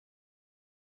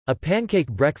A pancake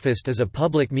breakfast is a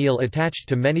public meal attached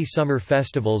to many summer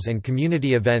festivals and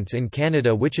community events in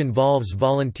Canada which involves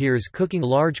volunteers cooking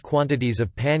large quantities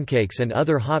of pancakes and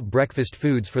other hot breakfast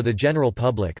foods for the general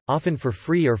public, often for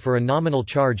free or for a nominal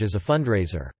charge as a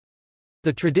fundraiser.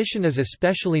 The tradition is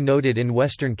especially noted in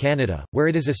Western Canada, where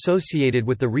it is associated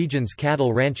with the region's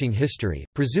cattle ranching history,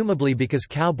 presumably because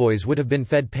cowboys would have been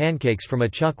fed pancakes from a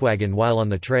chuckwagon while on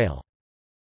the trail.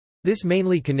 This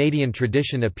mainly Canadian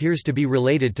tradition appears to be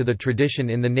related to the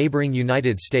tradition in the neighbouring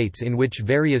United States in which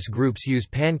various groups use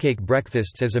pancake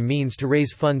breakfasts as a means to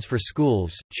raise funds for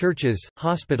schools, churches,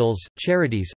 hospitals,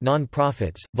 charities,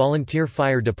 non-profits, volunteer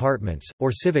fire departments,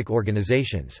 or civic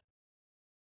organizations.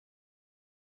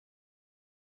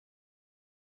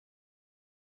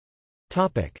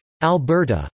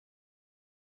 Alberta.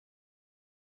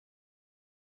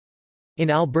 In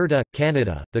Alberta,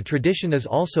 Canada, the tradition is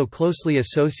also closely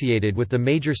associated with the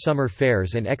major summer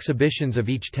fairs and exhibitions of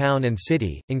each town and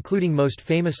city, including most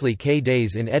famously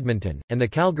K-Days in Edmonton, and the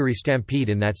Calgary Stampede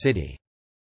in that city.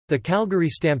 The Calgary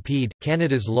Stampede,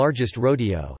 Canada's largest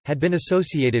rodeo, had been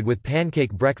associated with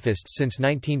pancake breakfasts since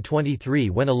 1923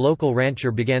 when a local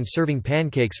rancher began serving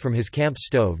pancakes from his camp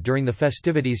stove during the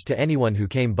festivities to anyone who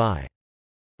came by.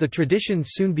 The tradition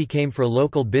soon became for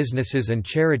local businesses and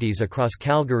charities across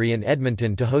Calgary and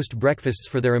Edmonton to host breakfasts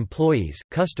for their employees,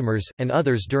 customers, and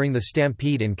others during the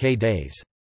Stampede and K-Days.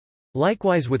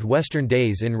 Likewise with Western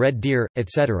Days in Red Deer,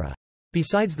 etc.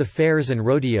 Besides the fairs and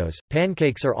rodeos,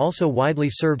 pancakes are also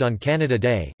widely served on Canada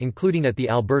Day, including at the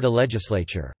Alberta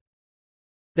Legislature.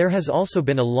 There has also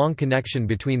been a long connection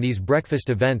between these breakfast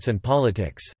events and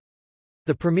politics.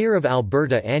 The Premier of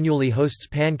Alberta annually hosts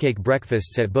pancake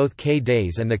breakfasts at both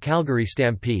K-Days and the Calgary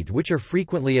Stampede, which are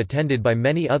frequently attended by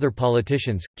many other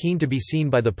politicians, keen to be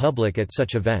seen by the public at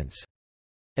such events.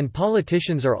 And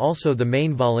politicians are also the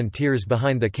main volunteers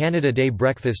behind the Canada Day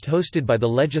breakfast hosted by the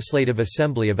Legislative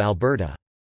Assembly of Alberta.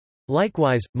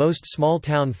 Likewise, most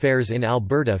small-town fairs in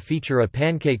Alberta feature a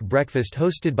pancake breakfast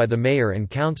hosted by the mayor and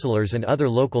councillors and other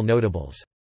local notables.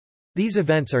 These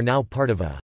events are now part of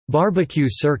a barbecue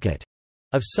circuit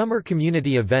of summer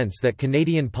community events that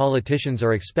Canadian politicians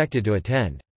are expected to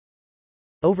attend.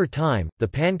 Over time, the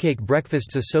pancake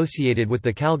breakfasts associated with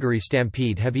the Calgary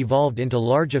Stampede have evolved into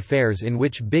large affairs in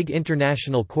which big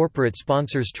international corporate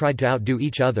sponsors tried to outdo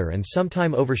each other and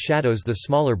sometime overshadows the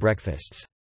smaller breakfasts.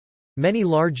 Many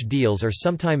large deals are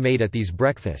sometime made at these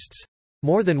breakfasts.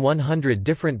 More than 100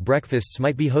 different breakfasts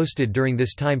might be hosted during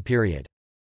this time period.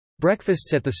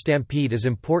 Breakfasts at the Stampede is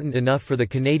important enough for the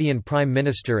Canadian Prime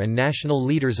Minister and national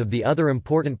leaders of the other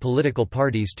important political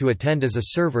parties to attend as a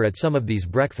server at some of these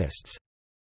breakfasts.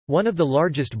 One of the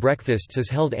largest breakfasts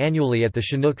is held annually at the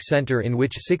Chinook Centre in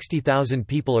which 60,000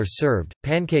 people are served.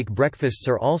 Pancake breakfasts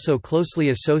are also closely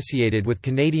associated with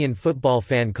Canadian football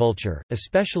fan culture,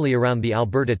 especially around the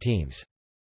Alberta teams.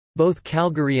 Both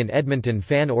Calgary and Edmonton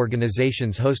fan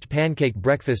organizations host pancake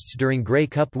breakfasts during Grey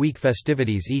Cup Week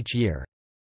festivities each year.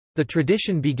 The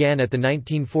tradition began at the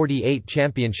 1948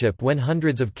 championship when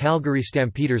hundreds of Calgary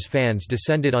Stampeders fans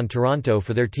descended on Toronto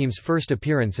for their team's first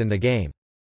appearance in the game.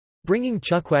 Bringing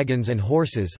chuckwagons and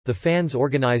horses, the fans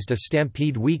organized a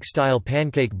Stampede Week-style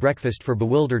pancake breakfast for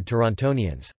bewildered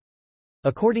Torontonians.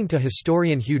 According to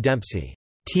historian Hugh Dempsey,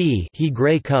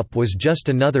 Grey Cup was just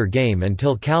another game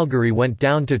until Calgary went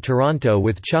down to Toronto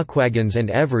with chuckwagons and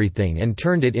everything and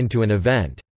turned it into an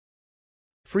event.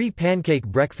 Free pancake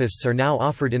breakfasts are now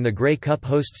offered in the Grey Cup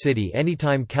host city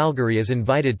anytime Calgary is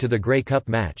invited to the Grey Cup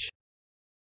match.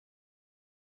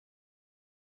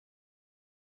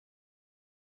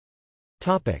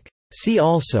 See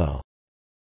also: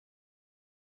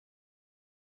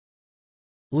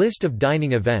 List of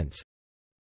dining events,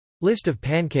 List of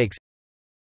pancakes,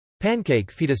 Pancake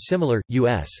feed. A similar,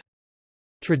 U.S.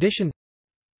 tradition,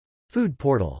 Food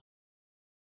portal.